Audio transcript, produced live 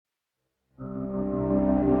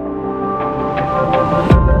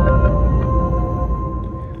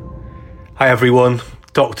Hi everyone,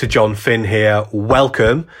 Dr. John Finn here.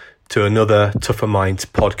 Welcome to another Tougher Minds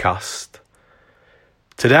podcast.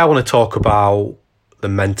 Today I want to talk about the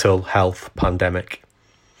mental health pandemic,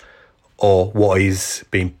 or what is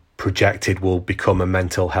being projected will become a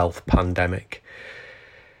mental health pandemic.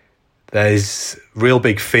 There's real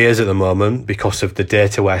big fears at the moment because of the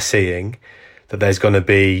data we're seeing that there's going to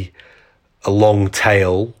be a long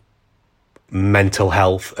tail mental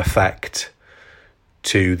health effect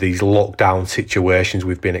to these lockdown situations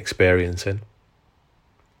we've been experiencing.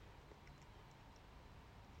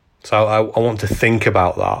 So I want to think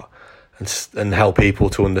about that and help people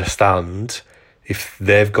to understand if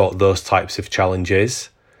they've got those types of challenges,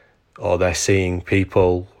 or they're seeing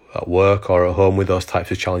people at work or at home with those types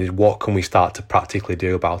of challenges. What can we start to practically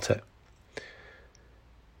do about it?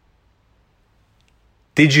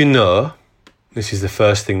 Did you know, this is the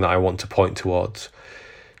first thing that I want to point towards,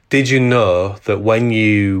 did you know that when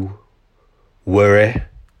you worry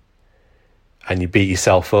and you beat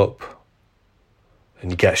yourself up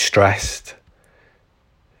and you get stressed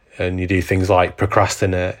and you do things like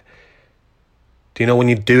procrastinate, do you know when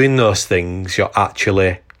you're doing those things, you're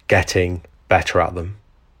actually getting better at them?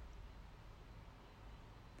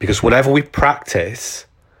 Because whatever we practice,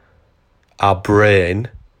 our brain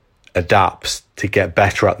adapts to get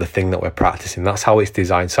better at the thing that we're practicing. That's how it's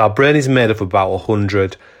designed. So our brain is made of about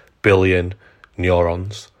 100 billion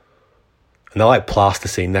neurons. And they're like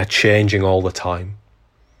plasticine, they're changing all the time.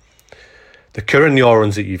 The current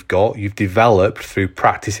neurons that you've got, you've developed through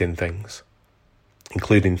practicing things,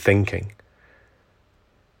 including thinking.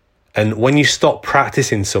 And when you stop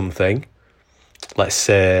practicing something, let's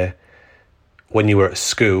say when you were at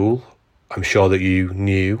school, I'm sure that you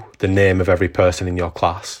knew the name of every person in your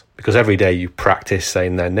class, because every day you practice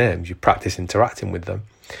saying their names, you practice interacting with them.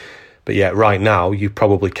 But yet right now, you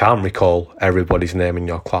probably can't recall everybody's name in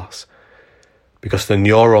your class because the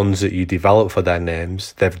neurons that you develop for their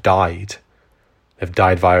names, they've died. They've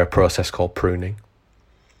died via a process called pruning.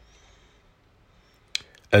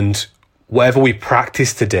 And whatever we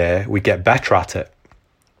practice today, we get better at it.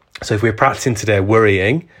 So if we're practicing today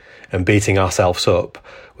worrying and beating ourselves up,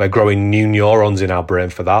 we're growing new neurons in our brain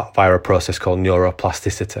for that via a process called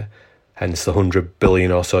neuroplasticity. Hence the 100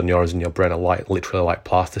 billion or so neurons in your brain are literally like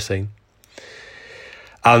plasticine.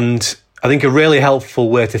 And I think a really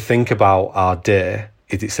helpful way to think about our day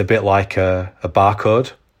is it's a bit like a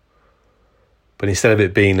barcode. But instead of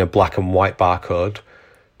it being a black and white barcode,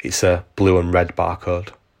 it's a blue and red barcode.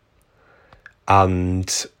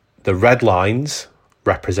 And the red lines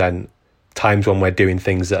represent times when we're doing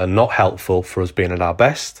things that are not helpful for us being at our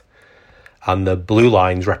best. And the blue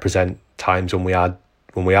lines represent times when we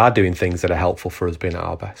are doing things that are helpful for us being at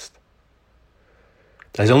our best.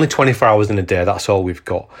 There's only 24 hours in a day, that's all we've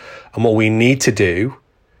got. And what we need to do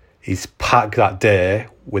is pack that day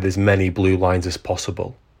with as many blue lines as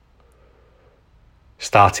possible.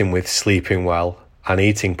 Starting with sleeping well and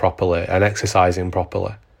eating properly and exercising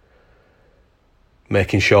properly.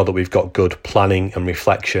 Making sure that we've got good planning and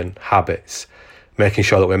reflection habits. Making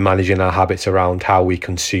sure that we're managing our habits around how we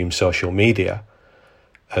consume social media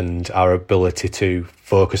and our ability to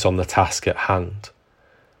focus on the task at hand.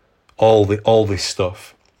 All this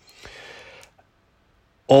stuff.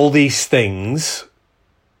 All these things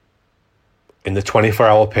in the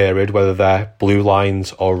 24-hour period, whether they're blue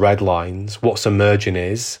lines or red lines, what's emerging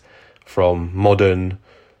is from modern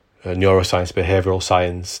neuroscience, behavioural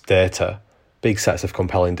science data, big sets of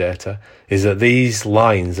compelling data, is that these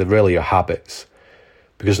lines are really your habits.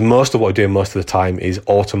 Because most of what we're doing most of the time is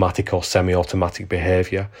automatic or semi-automatic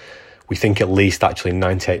behaviour. We think at least actually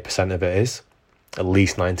 98% of it is. At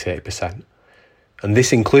least 98%. And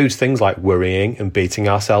this includes things like worrying and beating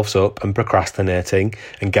ourselves up and procrastinating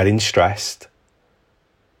and getting stressed.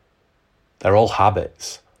 They're all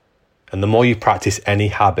habits. And the more you practice any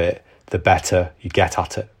habit, the better you get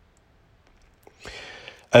at it.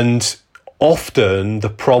 And often the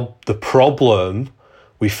problem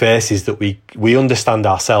we face is that we understand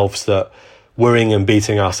ourselves that worrying and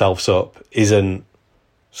beating ourselves up isn't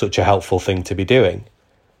such a helpful thing to be doing.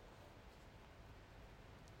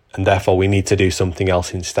 And therefore we need to do something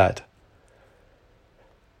else instead.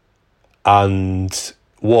 And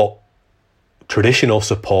what traditional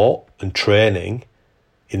support and training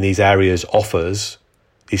in these areas offers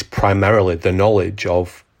is primarily the knowledge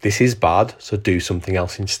of this is bad, so do something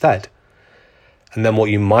else instead. And then what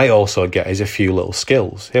you might also get is a few little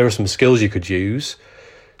skills. Here are some skills you could use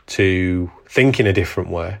to think in a different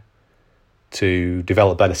way, to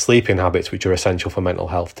develop better sleeping habits, which are essential for mental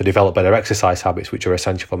health, to develop better exercise habits, which are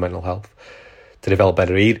essential for mental health, to develop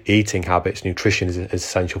better eating habits. Nutrition is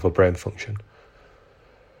essential for brain function.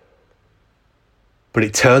 But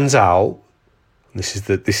it turns out,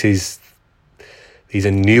 these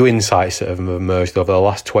are new insights that have emerged over the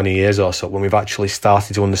last 20 years or so, when we've actually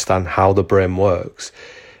started to understand how the brain works,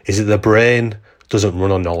 is that the brain doesn't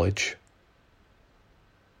run on knowledge.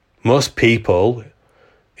 Most people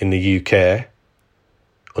in the UK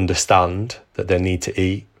understand that they need to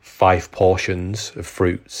eat 5 portions of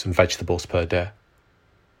fruits and vegetables per day.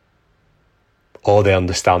 Or they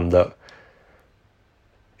understand that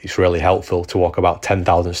it's really helpful to walk about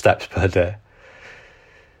 10,000 steps per day.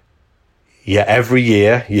 Yet every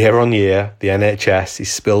year, year on year, the NHS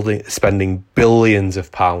is spending billions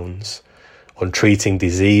of pounds on treating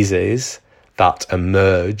diseases that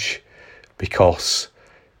emerge because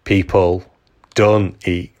people don't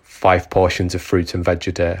eat 5 portions of fruit and veg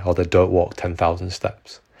a day, or they don't walk 10,000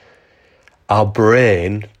 steps. Our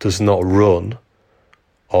brain does not run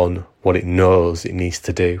on what it knows it needs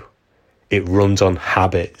to do. It runs on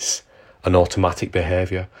habits and automatic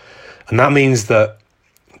behaviour. And that means that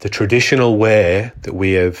the traditional way that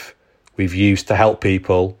we've used to help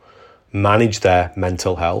people manage their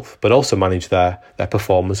mental health, but also manage their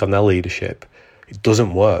performance and their leadership, it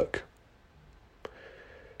doesn't work.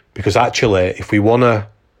 Because actually, if we want to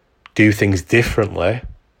do things differently,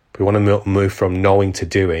 if we want to move from knowing to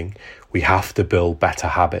doing, we have to build better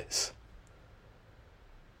habits.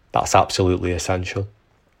 That's absolutely essential.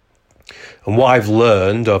 And what I've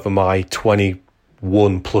learned over my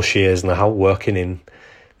 21 plus years now working in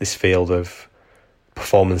this field of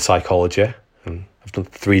performance psychology, and I've done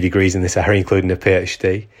 3 degrees in this area, including a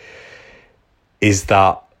PhD, is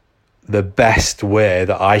that the best way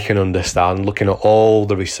that I can understand, looking at all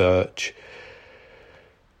the research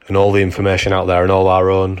and all the information out there and all our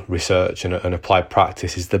own research and applied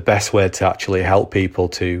practice, is the best way to actually help people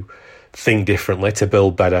to think differently, to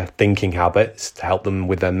build better thinking habits, to help them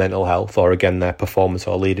with their mental health or, again, their performance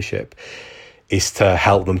or leadership, is to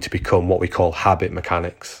help them to become what we call habit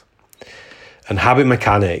mechanics. And habit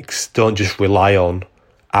mechanics don't just rely on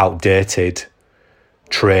outdated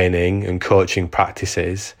training and coaching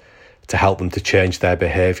practices to help them to change their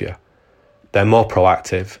behaviour. They're more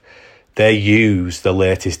proactive. They use the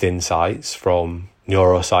latest insights from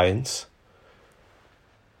neuroscience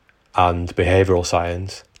and behavioural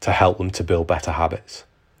science to help them to build better habits.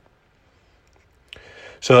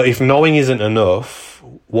 So if knowing isn't enough,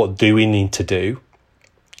 what do we need to do?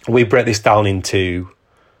 We break this down into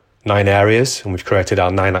 9 areas, and we've created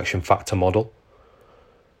our 9 action factor model.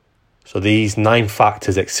 So these 9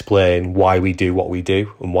 factors explain why we do what we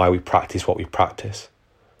do and why we practice what we practice.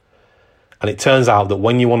 And it turns out that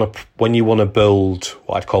when you want to build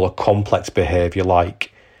what I'd call a complex behaviour,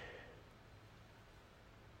 like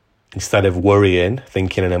instead of worrying,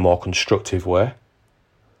 thinking in a more constructive way,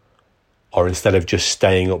 or instead of just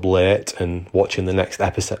staying up late and watching the next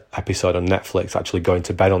episode on Netflix, actually going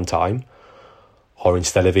to bed on time, or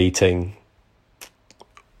instead of eating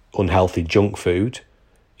unhealthy junk food,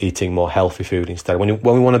 eating more healthy food instead. When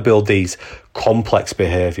we want to build these complex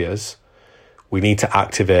behaviours, we need to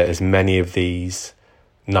activate as many of these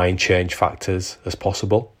 9 change factors as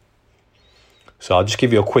possible. So I'll just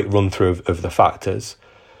give you a quick run through of the factors.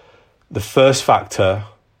 The first factor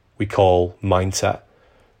we call mindset.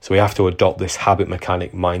 So we have to adopt this habit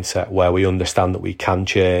mechanic mindset where we understand that we can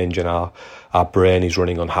change and our brain is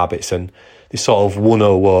running on habits, and this sort of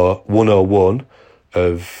 101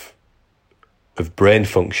 of brain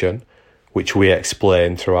function, which we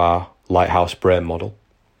explain through our Lighthouse Brain model.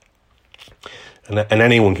 And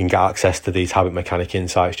anyone can get access to these habit mechanic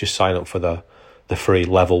insights. Just sign up for the free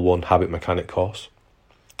level 1 habit mechanic course.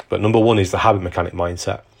 But number 1 is the habit mechanic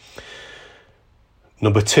mindset.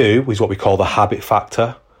 Number 2 is what we call the habit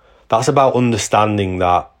factor. That's about understanding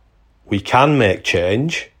that we can make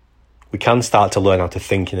change. We can start to learn how to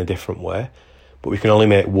think in a different way, but we can only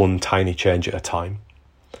make one tiny change at a time.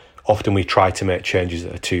 Often we try to make changes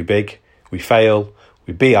that are too big. We fail,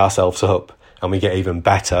 we beat ourselves up, and we get even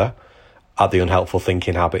better at the unhelpful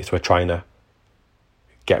thinking habits we're trying to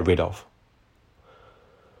get rid of.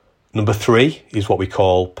 Number 3 is what we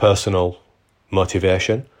call personal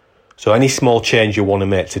motivation. So any small change you want to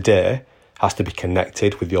make today has to be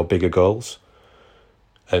connected with your bigger goals.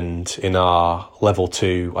 And in our level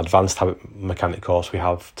 2 advanced habit mechanic course, we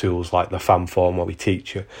have tools like the FAM form where we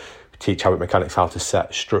teach habit mechanics how to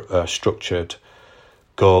set structured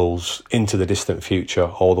goals into the distant future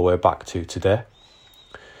all the way back to today.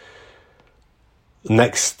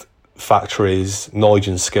 Next factor is knowledge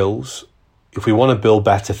and skills. If we want to build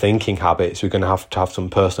better thinking habits, we're going to have some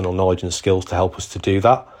personal knowledge and skills to help us to do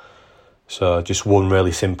that. So just one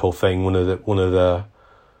really simple thing, one of the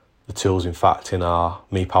tools, in fact, in our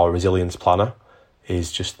Me Power Resilience Planner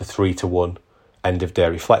is just the 3-to-1 end of day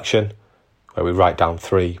reflection, where we write down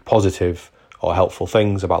 3 positive or helpful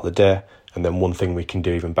things about the day, and then 1 thing we can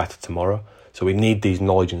do even better tomorrow. So we need these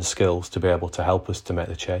knowledge and skills to be able to help us to make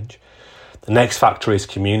the change. The next factor is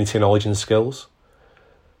community knowledge and skills.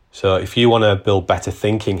 So if you want to build better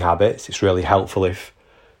thinking habits, it's really helpful if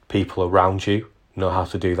people around you know how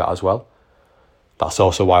to do that as well. That's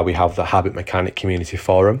also why we have the Habit Mechanic Community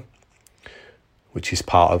Forum, which is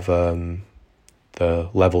part of the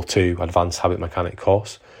Level 2 Advanced Habit Mechanic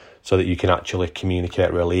course, so that you can actually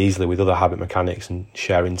communicate really easily with other habit mechanics and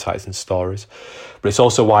share insights and stories. But it's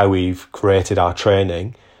also why we've created our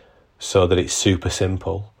training so that it's super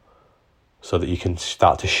simple, so that you can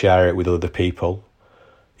start to share it with other people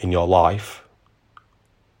in your life,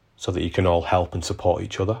 so that you can all help and support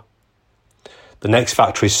each other. The next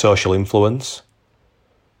factor is social influence.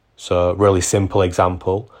 So really simple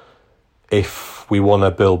example, if we want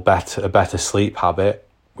to build a better sleep habit,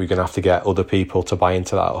 we're going to have to get other people to buy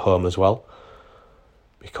into that at home as well.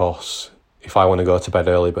 Because if I want to go to bed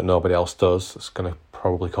early but nobody else does, it's going to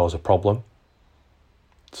probably cause a problem.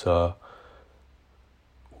 So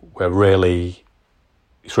it's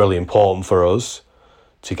really important for us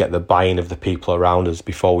to get the buy-in of the people around us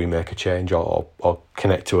before we make a change or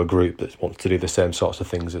connect to a group that wants to do the same sorts of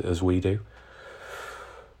things as we do.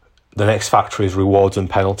 The next factor is rewards and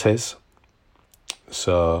penalties.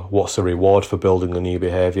 So what's the reward for building a new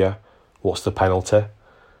behaviour? What's the penalty?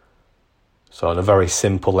 So on a very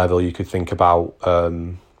simple level, you could think about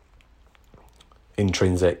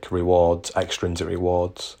intrinsic rewards, extrinsic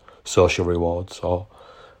rewards, social rewards, or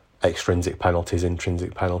extrinsic penalties,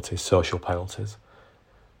 intrinsic penalties, social penalties.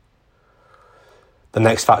 The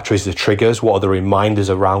next factor is the triggers. What are the reminders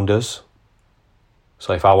around us?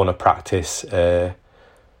 So if I want to practice a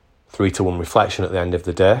 3-to-1 reflection at the end of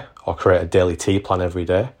the day, or create a daily tea plan every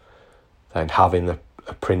day, then having a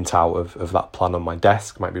printout of that plan on my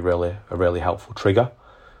desk might be a really helpful trigger.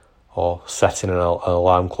 Or setting an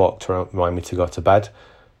alarm clock to remind me to go to bed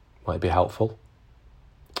might be helpful.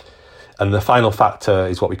 And the final factor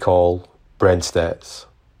is what we call brain states.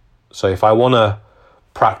 So if I want to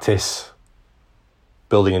practice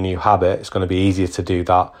building a new habit, it's going to be easier to do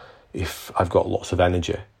that if I've got lots of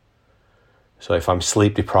energy. So if I'm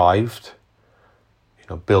sleep deprived,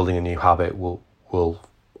 building a new habit will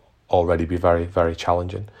already be very, very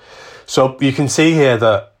challenging. So you can see here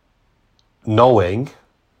that knowing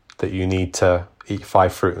that you need to eat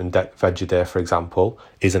 5 fruit and veg a day, for example,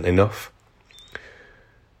 isn't enough.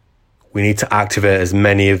 We need to activate as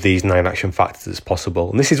many of these 9 action factors as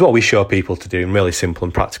possible. And this is what we show people to do in really simple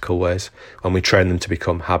and practical ways when we train them to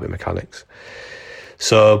become habit mechanics.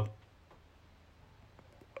 So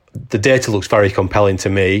the data looks very compelling to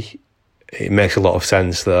me. It makes a lot of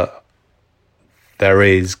sense that there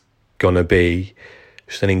is going to be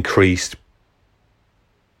just an increased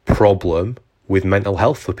problem with mental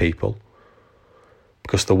health for people,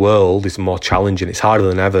 because the world is more challenging. It's harder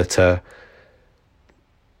than ever to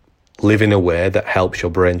live in a way that helps your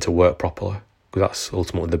brain to work properly, because that's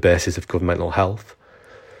ultimately the basis of good mental health.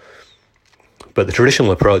 But the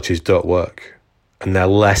traditional approaches don't work, and they're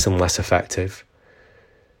less and less effective.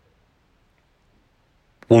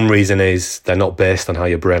 One reason is they're not based on how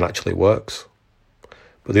your brain actually works.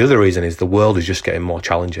 But the other reason is the world is just getting more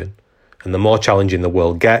challenging. And the more challenging the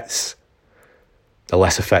world gets, the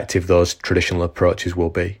less effective those traditional approaches will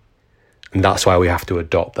be. And that's why we have to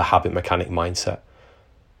adopt the habit mechanic mindset.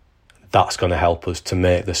 That's going to help us to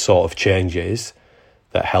make the sort of changes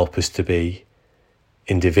that help us to be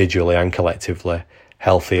individually and collectively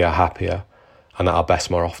healthier, happier, and at our best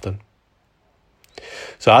more often.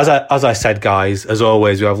 So as I said, guys, as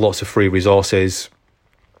always, we have lots of free resources.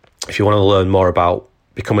 If you want to learn more about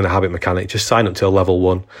becoming a habit mechanic, just sign up to a level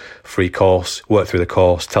 1 free course, work through the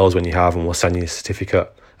course, tell us when you have, and we'll send you a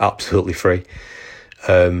certificate absolutely free.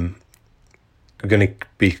 We're going to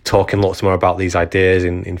be talking lots more about these ideas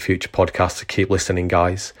in future podcasts, so keep listening,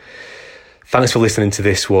 guys. Thanks for listening to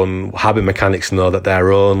this one. Habit mechanics know that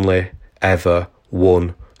they're only ever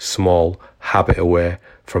one small habit away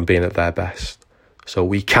from being at their best. So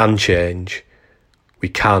we can change, we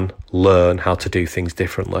can learn how to do things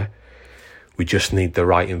differently. We just need the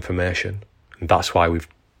right information, and that's why we've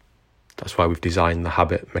designed the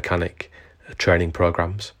habit mechanic training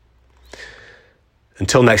programs.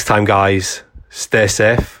 Until next time, guys, stay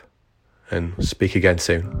safe and speak again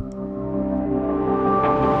soon.